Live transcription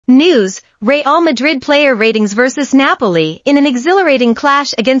News, Real Madrid Player Ratings vs Napoli. In an exhilarating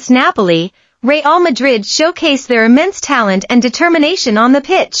clash against Napoli, Real Madrid showcased their immense talent and determination on the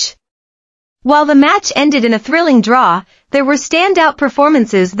pitch. While the match ended in a thrilling draw, there were standout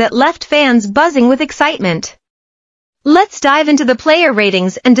performances that left fans buzzing with excitement. Let's dive into the player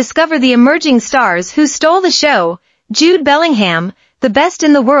ratings and discover the emerging stars who stole the show. Jude Bellingham, the best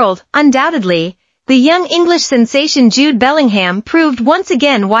in the world, undoubtedly. The young English sensation Jude Bellingham proved once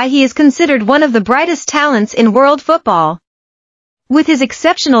again why he is considered one of the brightest talents in world football. With his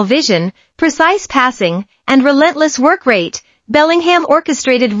exceptional vision, precise passing, and relentless work rate, Bellingham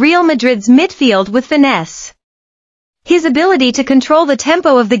orchestrated Real Madrid's midfield with finesse. His ability to control the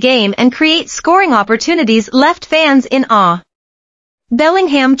tempo of the game and create scoring opportunities left fans in awe.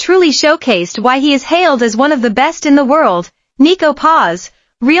 Bellingham truly showcased why he is hailed as one of the best in the world. Nico Paz,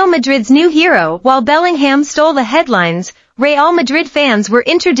 Real Madrid's new hero. While Bellingham stole the headlines, Real Madrid fans were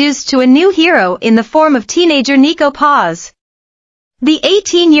introduced to a new hero in the form of teenager Nico Paz. The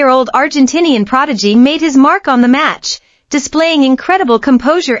 18-year-old Argentinian prodigy made his mark on the match, displaying incredible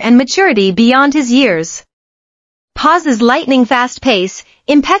composure and maturity beyond his years. Paz's lightning-fast pace,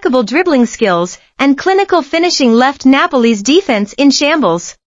 impeccable dribbling skills, and clinical finishing left Napoli's defense in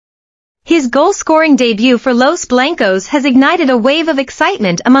shambles. His goal-scoring debut for Los Blancos has ignited a wave of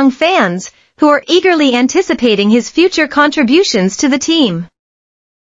excitement among fans, who are eagerly anticipating his future contributions to the team.